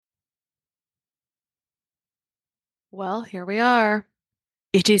Well, here we are.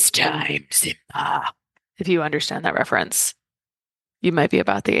 It is time, Simba. If you understand that reference, you might be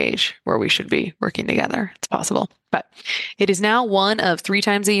about the age where we should be working together. It's possible. But it is now one of three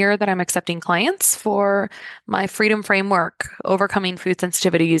times a year that I'm accepting clients for my Freedom Framework, overcoming food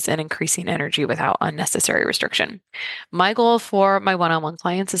sensitivities and increasing energy without unnecessary restriction. My goal for my one-on-one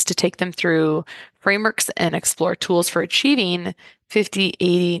clients is to take them through frameworks and explore tools for achieving 50,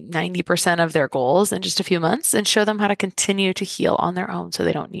 80, 90% of their goals in just a few months and show them how to continue to heal on their own so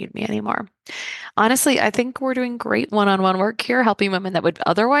they don't need me anymore. Honestly, I think we're doing great one-on-one work here, helping women that would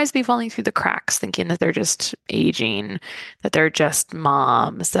otherwise be falling through the cracks, thinking that they're just aging, that they're just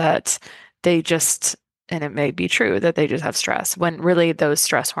moms, that they just, and it may be true that they just have stress, when really those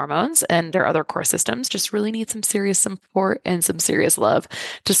stress hormones and their other core systems just really need some serious support and some serious love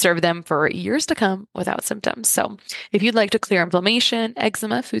to serve them for years to come without symptoms. So if you'd like to clear inflammation,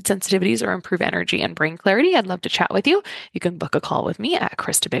 eczema, food sensitivities, or improve energy and brain clarity, I'd love to chat with you. You can book a call with me at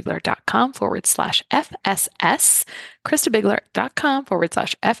KristaBigler.com/FSS,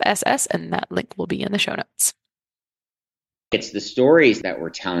 KristaBigler.com/FSS, and that link will be in the show notes. It's the stories that we're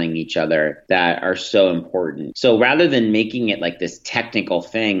telling each other that are so important. So rather than making it like this technical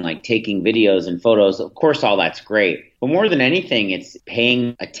thing, like taking videos and photos, of course, all that's great. But more than anything, it's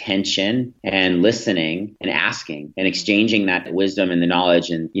paying attention and listening and asking and exchanging that wisdom and the knowledge.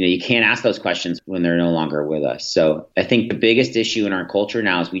 And, you can't ask those questions when they're no longer with us. So I think the biggest issue in our culture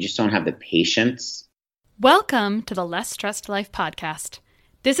now is we just don't have the patience. Welcome to the Less Stressed Life podcast.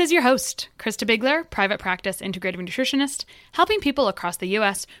 This is your host, Krista Bigler, private practice integrative nutritionist, helping people across the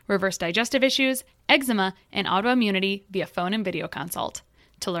U.S. reverse digestive issues, eczema, and autoimmunity via phone and video consult.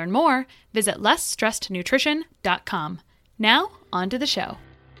 To learn more, visit lessstressednutrition.com. Now, on to the show.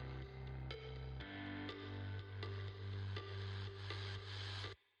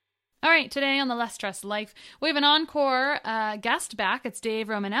 All right, today on the Less Stressed Life, we have an encore guest back. It's Dave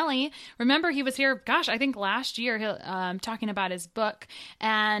Romanelli. Remember, he was here, I think last year, talking about his book,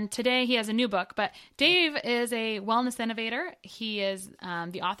 and today he has a new book. But Dave is a wellness innovator. He is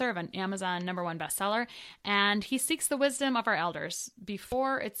the author of an Amazon #1 bestseller, and he seeks the wisdom of our elders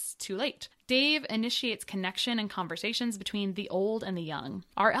before it's too late. Dave initiates connection and conversations between the old and the young.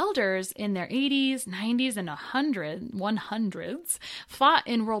 Our elders in their 80s, 90s, and 100s fought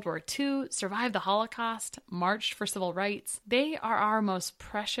in World War II, survived the Holocaust, marched for civil rights. They are our most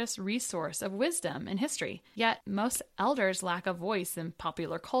precious resource of wisdom in history. Yet most elders lack a voice in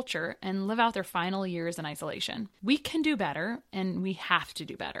popular culture and live out their final years in isolation. We can do better, and we have to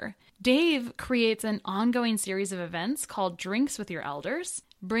do better. Dave creates an ongoing series of events called Drinks with Your Elders,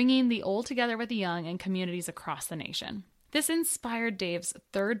 bringing the old together with the young in communities across the nation. This inspired Dave's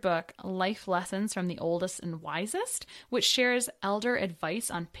third book, Life Lessons from the Oldest and Wisest, which shares elder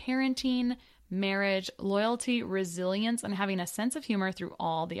advice on parenting, marriage, loyalty, resilience, and having a sense of humor through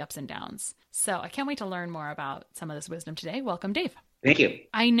all the ups and downs. So I can't wait to learn more about some of this wisdom today. Welcome, Dave. Thank you.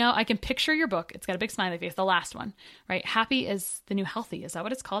 I know I can picture your book. It's got a big smiley face, the last one, right? Happy is the new healthy. Is that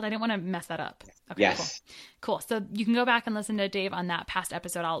what it's called? I didn't want to mess that up. Okay, yes. Cool. So you can go back and listen to Dave on that past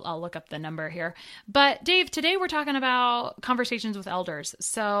episode. I'll look up the number here. But Dave, today we're talking about conversations with elders.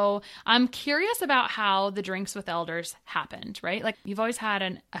 So I'm curious about how the Drinks with Elders happened, right? Like, you've always had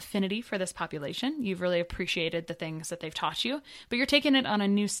an affinity for this population. You've really appreciated the things that they've taught you, but you're taking it on a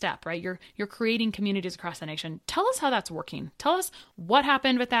new step, right? You're creating communities across the nation. Tell us how that's working. Tell us what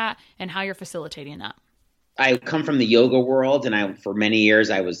happened with that and how you're facilitating that. I come from the yoga world, and for many years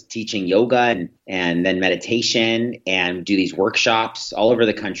I was teaching yoga and then meditation and do these workshops all over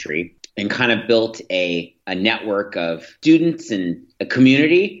the country, and kind of built a network of students and a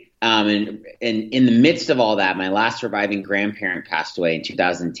community. And in the midst of all that, my last surviving grandparent passed away in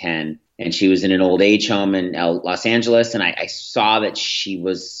 2010, and she was in an old age home in Los Angeles, and I saw that she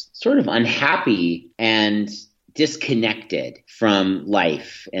was sort of unhappy and disconnected from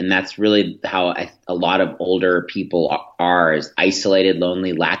life. And that's really how a lot of older people are, is isolated,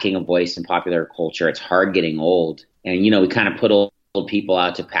 lonely, lacking a voice in popular culture. It's hard getting old. And, we kind of put old people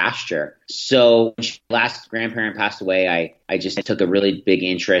out to pasture. So when last grandparent passed away, I just took a really big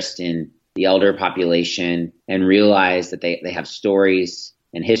interest in the elder population and realized that they have stories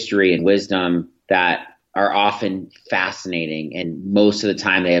and history and wisdom that are often fascinating, and most of the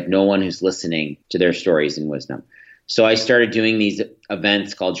time they have no one who's listening to their stories and wisdom. So I started doing these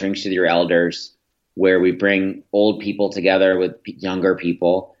events called Drinks with Your Elders, where we bring old people together with younger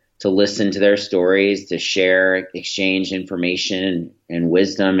people to listen to their stories, to share, exchange information and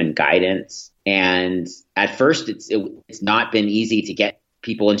wisdom and guidance. And at first, it's not been easy to get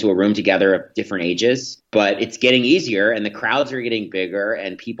people into a room together of different ages, but it's getting easier and the crowds are getting bigger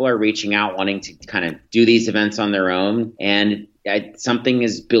and people are reaching out wanting to kind of do these events on their own. And something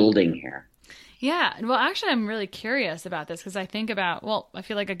is building here. Yeah. Well, actually, I'm really curious about this because I think about, well, I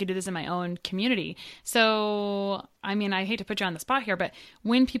feel like I could do this in my own community. So, I mean, I hate to put you on the spot here, but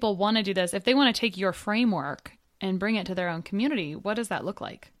when people want to do this, if they want to take your framework and bring it to their own community, what does that look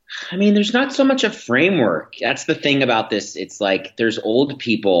like? I mean, there's not so much a framework. That's the thing about this. It's like there's old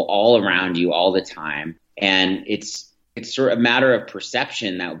people all around you all the time. And it's sort of a matter of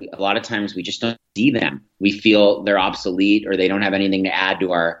perception that a lot of times we just don't see them. We feel they're obsolete or they don't have anything to add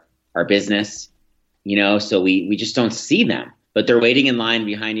to our business, so we just don't see them. But they're waiting in line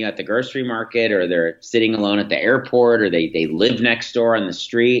behind you at the grocery market, or they're sitting alone at the airport, or they live next door on the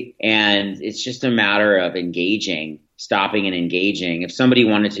street. And it's just a matter of stopping and engaging. If somebody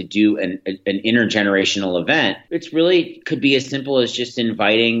wanted to do an intergenerational event, it's really could be as simple as just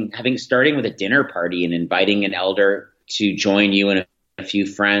starting with a dinner party and inviting an elder to join you and a few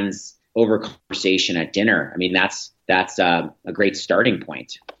friends over conversation at dinner. I mean, that's a great starting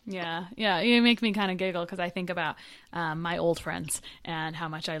point. Yeah. You make me kind of giggle because I think about my old friends and how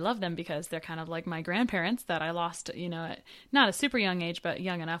much I love them because they're kind of like my grandparents that I lost, at not a super young age, but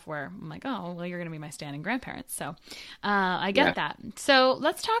young enough where I'm like, oh, well, you're going to be my standing grandparents. So I get that. So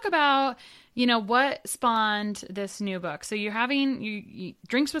let's talk about, what spawned this new book. So you're having you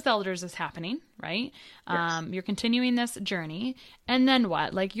Drinks with Elders is happening, right? Yes. You're continuing this journey. And then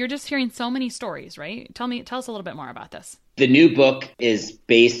what? Like you're just hearing so many stories, right? Tell us a little bit more about this. The new book is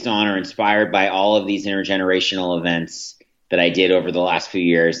based on or inspired by all of these intergenerational events that I did over the last few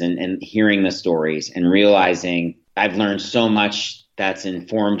years and hearing the stories and realizing I've learned so much that's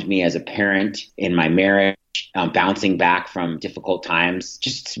informed me as a parent in my marriage, bouncing back from difficult times,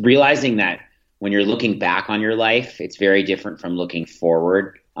 just realizing that when you're looking back on your life, it's very different from looking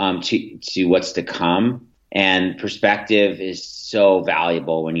forward to what's to come. And perspective is so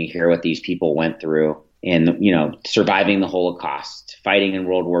valuable when you hear what these people went through in, surviving the Holocaust, fighting in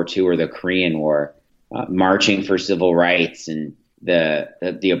World War II or the Korean War, marching for civil rights, and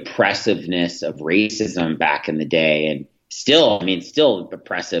the oppressiveness of racism back in the day. And still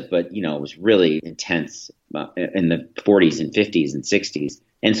oppressive, but, it was really intense in the 40s and 50s and 60s.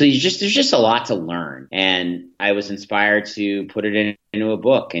 And so there's just a lot to learn. And I was inspired to put it into a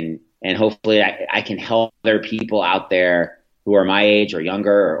book, and hopefully I can help other people out there who are my age or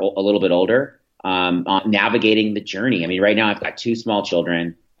younger or a little bit older on navigating the journey. I mean, right now I've got 2 small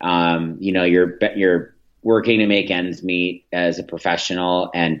children. You're working to make ends meet as a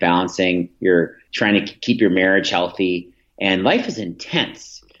professional and balancing. You're trying to keep your marriage healthy, and life is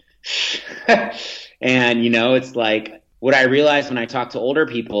intense. And, it's like what I realized when I talked to older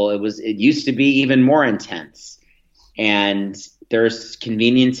people, it used to be even more intense. And there's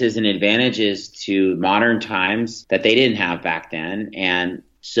conveniences and advantages to modern times that they didn't have back then. And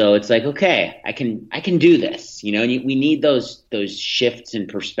so it's like, okay, I can do this, and we need those shifts in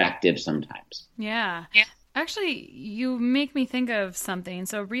perspective sometimes. Yeah. Actually, you make me think of something.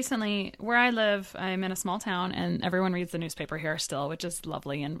 So recently, where I live, I'm in a small town, and everyone reads the newspaper here still, which is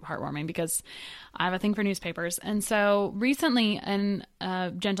lovely and heartwarming because I have a thing for newspapers. And so recently,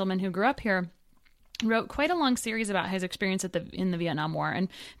 a gentleman who grew up here wrote quite a long series about his experience in the Vietnam War, and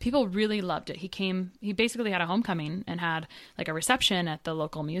people really loved it. He basically had a homecoming and had like a reception at the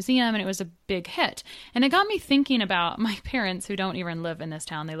local museum, and it was a big hit. And it got me thinking about my parents, who don't even live in this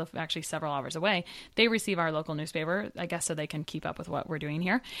town. They live actually several hours away. They receive our local newspaper, I guess, so they can keep up with what we're doing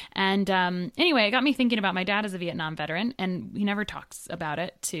here. And anyway, it got me thinking about my dad as a Vietnam veteran, and he never talks about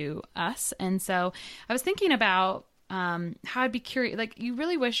it to us. And so I was thinking about how I'd be curious, like you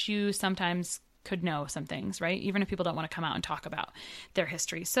really wish you sometimes could know some things, right? Even if people don't want to come out and talk about their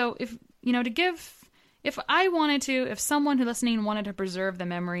history. So if someone who listening wanted to preserve the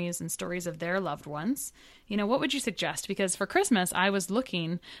memories and stories of their loved ones, what would you suggest? Because for Christmas, I was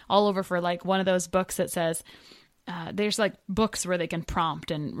looking all over for like one of those books that says, there's like books where they can prompt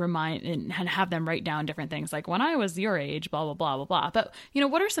and remind and have them write down different things. Like when I was your age, blah, blah, blah, blah, blah. But,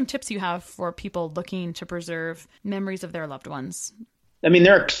 what are some tips you have for people looking to preserve memories of their loved ones? I mean,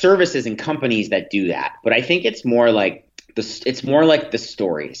 there are services and companies that do that, but I think it's more like the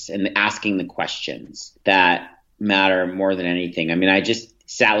stories and asking the questions that matter more than anything. I mean, I just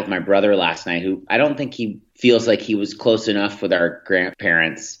sat with my brother last night, who I don't think he feels like he was close enough with our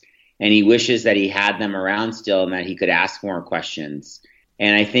grandparents, and he wishes that he had them around still and that he could ask more questions.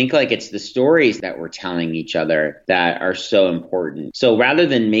 And I think like it's the stories that we're telling each other that are so important. So rather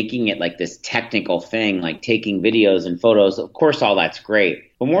than making it like this technical thing, like taking videos and photos, of course, all that's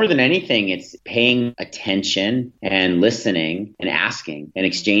great. But more than anything, it's paying attention and listening and asking and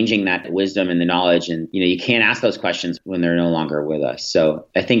exchanging that wisdom and the knowledge. And, you can't ask those questions when they're no longer with us. So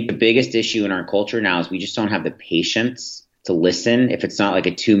I think the biggest issue in our culture now is we just don't have the patience to listen. If it's not like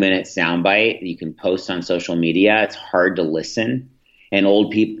a 2-minute soundbite that you can post on social media, it's hard to listen. And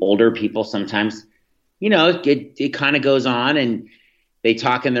older people sometimes, it kind of goes on and they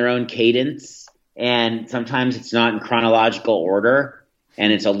talk in their own cadence. And sometimes it's not in chronological order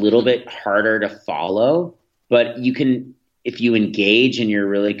and it's a little bit harder to follow. But you can, if you engage and you're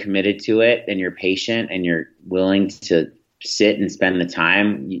really committed to it and you're patient and you're willing to sit and spend the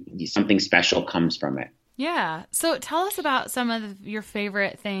time, something special comes from it. Yeah. So tell us about some of your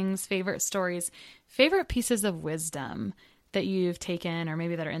favorite things, favorite stories, favorite pieces of wisdom that you've taken or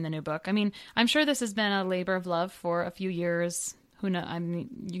maybe that are in the new book. I mean, I'm sure this has been a labor of love for a few years. Who knows? I mean,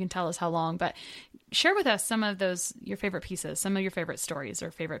 you can tell us how long, but share with us some of those, your favorite pieces, some of your favorite stories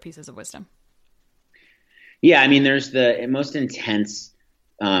or favorite pieces of wisdom. Yeah. I mean, there's the most intense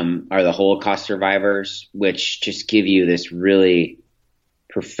are the Holocaust survivors, which just give you this really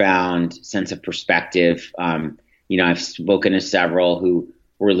profound sense of perspective. I've spoken to several who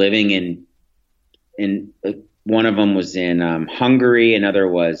were living in one of them was in Hungary.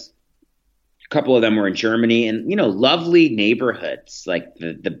 A couple of them were in Germany, and, lovely neighborhoods, like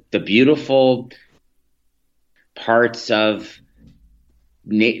the beautiful parts of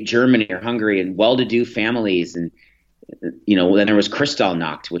Germany or Hungary, and well-to-do families. And, then there was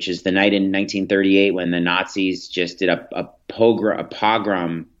Kristallnacht, which is the night in 1938 when the Nazis just did a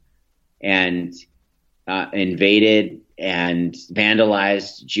pogrom and invaded and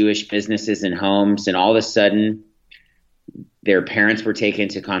vandalized Jewish businesses and homes. And all of a sudden, their parents were taken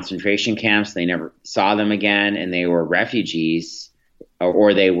to concentration camps. They never saw them again, and they were refugees,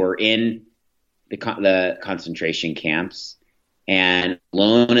 or they were in the concentration camps and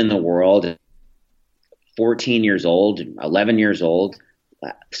alone in the world, 14 years old, 11 years old,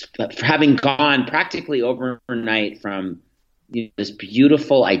 having gone practically overnight from this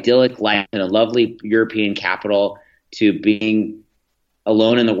beautiful, idyllic life in a lovely European capital to being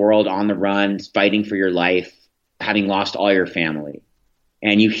alone in the world, on the run, fighting for your life, having lost all your family.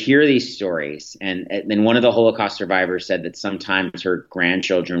 And you hear these stories. And then one of the Holocaust survivors said that sometimes her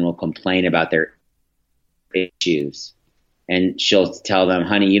grandchildren will complain about their issues. And she'll tell them,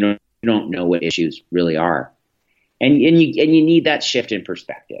 honey, you don't know what issues really are. And you need that shift in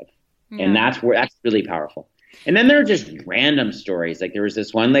perspective. Yeah. And that's really powerful. And then there are just random stories. Like there was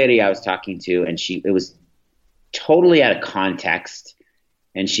this one lady I was talking to, and it was totally out of context.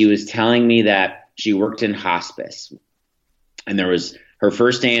 And she was telling me that she worked in hospice. And there was her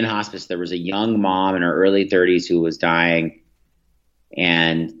first day in hospice. There was a young mom in her early 30s who was dying.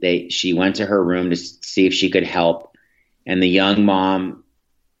 And she went to her room to see if she could help. And the young mom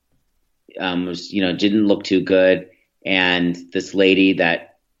didn't look too good. And this lady that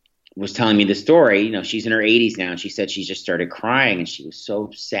was telling me the story, she's in her 80s now, and she said she just started crying, and she was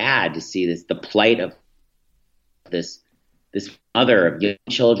so sad to see the plight of this mother of young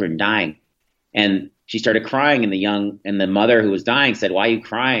children dying. And she started crying, and the mother who was dying said, "Why are you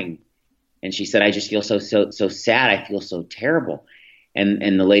crying?" And she said, "I just feel so sad. I feel so terrible."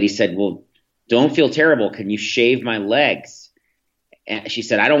 And the lady said, "Well, don't feel terrible. Can you shave my legs?" And she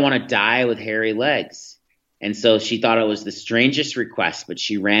said, "I don't want to die with hairy legs." And so she thought it was the strangest request, but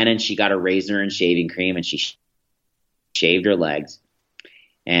she ran and she got a razor and shaving cream, and she shaved her legs,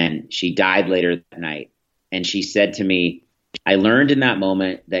 and she died later that night. And she said to me, "I learned in that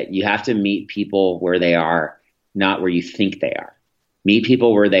moment that you have to meet people where they are, not where you think they are. Meet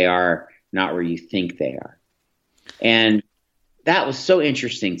people where they are, not where you think they are." And that was so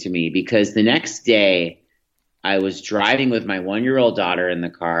interesting to me, because the next day I was driving with my 1-year-old daughter in the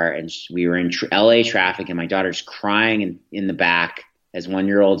car, and we were in LA traffic, and my daughter's crying in the back, as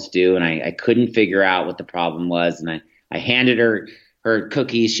 1-year-olds do. And I couldn't figure out what the problem was. And I handed her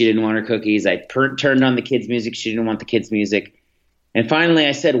cookies. She didn't want her cookies. I turned on the kids' music. She didn't want the kids' music. And finally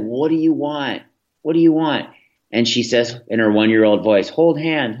I said, "What do you want? What do you want?" And she says in her 1-year-old voice, "Hold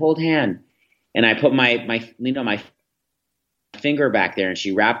hand, hold hand." And I put my finger back there, and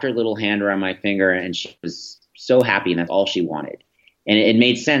she wrapped her little hand around my finger, and she was so happy, and that's all she wanted. And it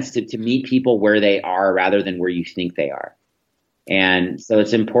made sense to meet people where they are rather than where you think they are. And so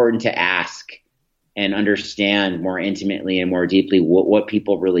it's important to ask and understand more intimately and more deeply what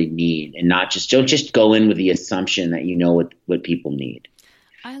people really need, and don't just go in with the assumption that you know what people need.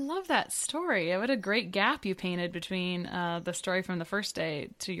 I love that story. What a great gap you painted between the story from the first day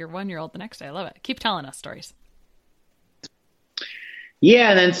to your 1-year-old the next day. I love it. Keep telling us stories.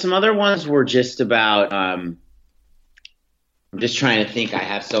 Yeah, and then some other ones were just about. I'm just trying to think. I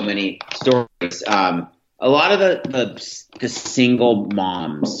have so many stories. A lot of the single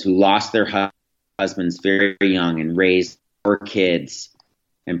moms who lost their husbands very young and raised 4 kids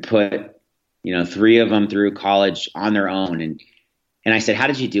and put, 3 of them through college on their own. And I said, how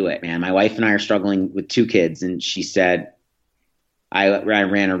did you do it, man? My wife and I are struggling with 2 kids. And she said, I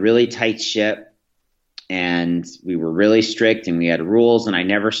ran a really tight ship and we were really strict and we had rules and I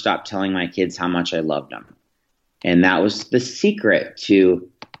never stopped telling my kids how much I loved them. And that was the secret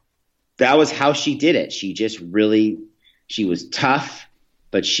that was how she did it. She was tough,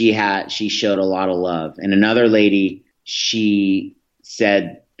 but she showed a lot of love. And another lady, she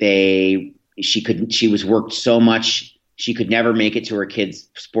said she was worked so much, she could never make it to her kids'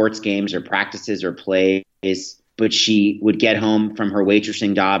 sports games or practices or plays, but she would get home from her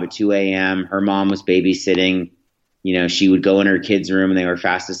waitressing job at 2 a.m. Her mom was babysitting. She would go in her kids' room and they were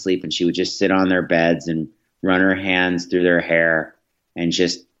fast asleep and she would just sit on their beds and run her hands through their hair and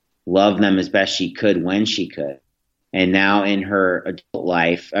just love them as best she could when she could. And now in her adult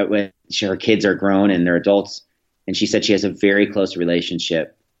life, when her kids are grown and they're adults, and she said she has a very close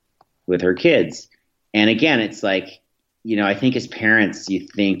relationship with her kids. And again, it's like, I think as parents, you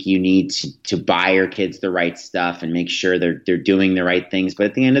think you need to buy your kids the right stuff and make sure they're doing the right things. But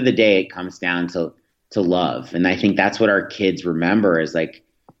at the end of the day, it comes down to love. And I think that's what our kids remember is like,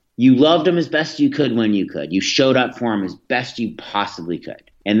 you loved them as best you could when you could. You showed up for them as best you possibly could.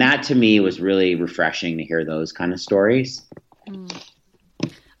 And that to me was really refreshing to hear those kind of stories.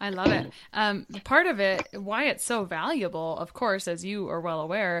 I love it. Part of it, why it's so valuable, of course, as you are well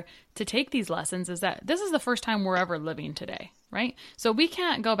aware, to take these lessons is that this is the first time we're ever living today, right? So we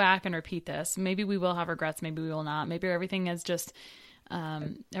can't go back and repeat this. Maybe we will have regrets. Maybe we will not. Maybe everything is just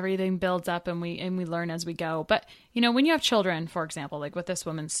everything builds up and we learn as we go. But, when you have children, for example, like with this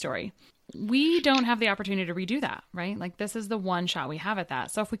woman's story, we don't have the opportunity to redo that, right? Like this is the one shot we have at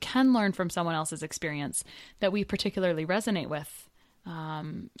that. So if we can learn from someone else's experience that we particularly resonate with,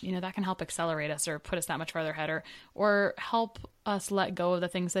 that can help accelerate us or put us that much farther ahead or help us let go of the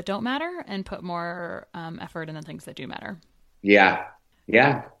things that don't matter and put more effort in the things that do matter. Yeah.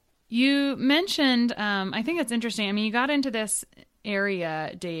 Yeah. You mentioned, I think it's interesting. I mean, you got into this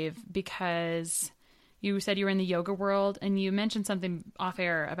area, Dave, because you said you were in the yoga world and you mentioned something off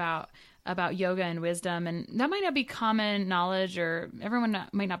air about yoga and wisdom, and that might not be common knowledge or everyone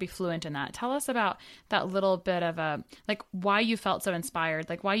might not be fluent in that. Tell us about that little bit of why you felt so inspired,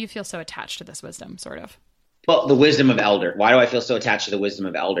 like why you feel so attached to this wisdom, sort of. Well, the wisdom of elder. Why do I feel so attached to the wisdom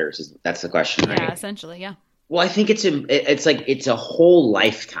of elders? That's the question, right? Yeah, essentially, yeah. Well, I think it's a whole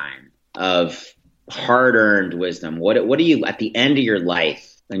lifetime of hard-earned wisdom. What do you, at the end of your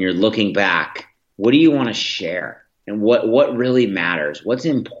life, when you're looking back, what do you want to share? And what really matters? What's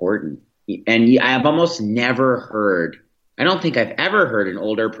important? And I've almost never heard, I don't think I've ever heard an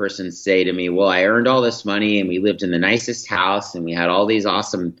older person say to me, well, I earned all this money and we lived in the nicest house and we had all these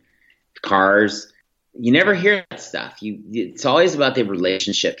awesome cars. You never hear that stuff. It's always about the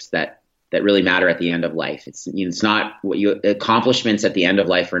relationships that really matter at the end of life. It's not accomplishments at the end of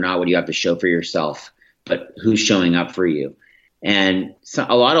life are not what you have to show for yourself, but who's showing up for you. And so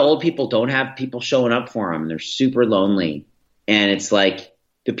a lot of old people don't have people showing up for them. They're super lonely. And it's like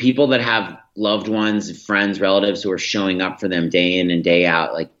the people that have loved ones, friends, relatives who are showing up for them day in and day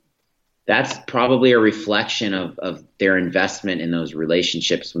out, like that's probably a reflection of their investment in those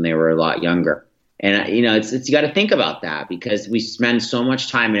relationships when they were a lot younger. And, you got to think about that because we spend so much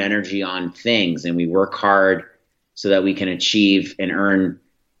time and energy on things and we work hard so that we can achieve and earn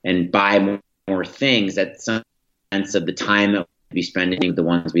and buy more things at some sense of the time that we'll be spending with the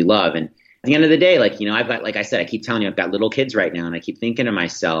ones we love. And at the end of the day, I've got, like I said, I keep telling you, I've got little kids right now and I keep thinking to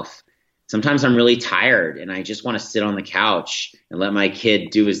myself, sometimes I'm really tired and I just want to sit on the couch and let my kid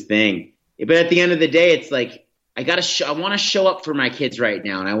do his thing. But at the end of the day, it's like, I want to show up for my kids right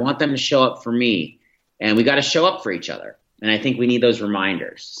now and I want them to show up for me and we got to show up for each other. And I think we need those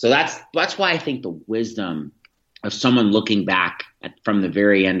reminders. So that's why I think the wisdom of someone looking back from the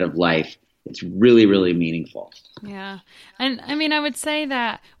very end of life, it's really, really meaningful. Yeah. And I mean, I would say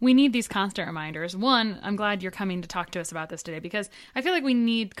that we need these constant reminders. One, I'm glad you're coming to talk to us about this today because I feel like we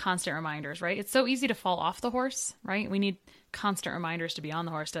need constant reminders, right? It's so easy to fall off the horse, right? We need constant reminders to be on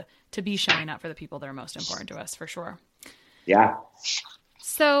the horse, to be showing up for the people that are most important to us, for sure. Yeah.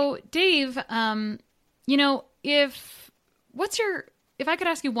 So Dave, if I could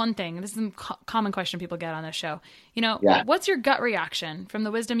ask you one thing, this is a common question people get on this show, Yeah. what's your gut reaction from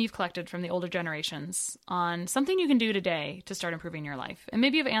the wisdom you've collected from the older generations on something you can do today to start improving your life? And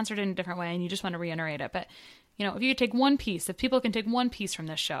maybe you've answered it in a different way and you just want to reiterate it. But, if you could take one piece, if people can take one piece from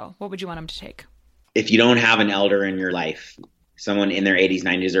this show, what would you want them to take? If you don't have an elder in your life, someone in their 80s,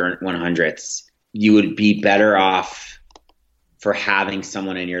 90s, or 100s, you would be better off for having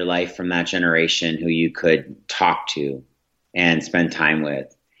someone in your life from that generation who you could talk to and spend time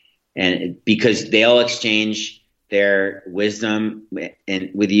with. And because they'll exchange their wisdom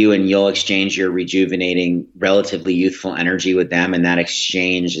with you, and you'll exchange your rejuvenating, relatively youthful energy with them. And that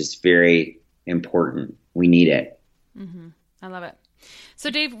exchange is very important. We need it. Mm-hmm. I love it. So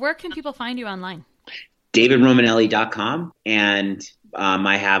Dave, where can people find you online? DavidRomanelli.com. And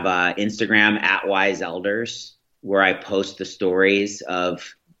I have Instagram @WiseElders, where I post the stories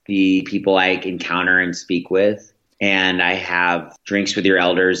of the people I encounter and speak with. And I have Drinks with Your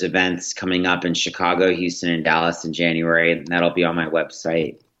Elders events coming up in Chicago, Houston, and Dallas in January. And that'll be on my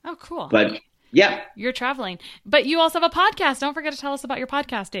website. Oh, cool. But yeah. You're traveling. But you also have a podcast. Don't forget to tell us about your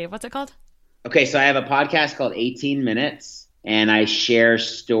podcast, Dave. What's it called? Okay, so I have a podcast called 18 Minutes, and I share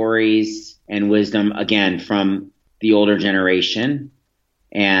stories and wisdom, again, from the older generation.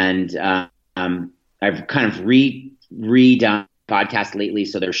 And I've kind of redone podcasts lately,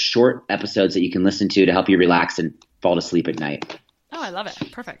 so they're short episodes that you can listen to help you relax and fall to sleep at night. Oh, I love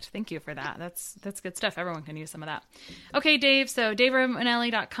it. Perfect. Thank you for that. That's good stuff. Everyone can use some of that. Okay, Dave. So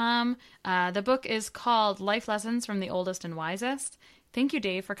DaveRomanelli.com. The book is called Life Lessons from the Oldest and Wisest. Thank you,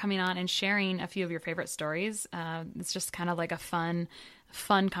 Dave, for coming on and sharing a few of your favorite stories. It's just kind of like a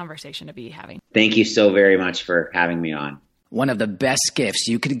fun conversation to be having. Thank you so very much for having me on. One of the best gifts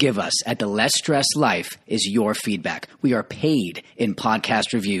you could give us at the Less Stress Life is your feedback. We are paid in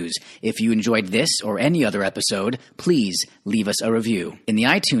podcast reviews. If you enjoyed this or any other episode, please leave us a review. In the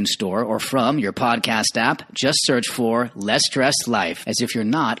iTunes store or from your podcast app, just search for Less Stress Life as if you're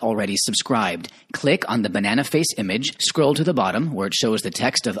not already subscribed. Click on the banana face image, scroll to the bottom where it shows the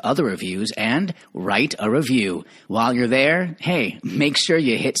text of other reviews, and write a review. While you're there, hey, make sure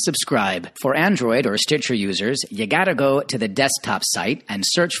you hit subscribe. For Android or Stitcher users, you gotta go to the desktop site and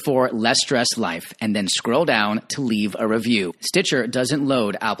search for Less Stress Life, and then scroll down to leave a review. Stitcher doesn't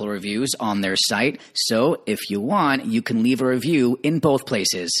load Apple reviews on their site, so if you want, you can leave a review in both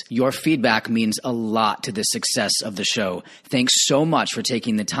places. Your feedback means a lot to the success of the show. Thanks so much for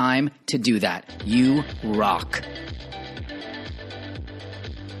taking the time to do that. You rock.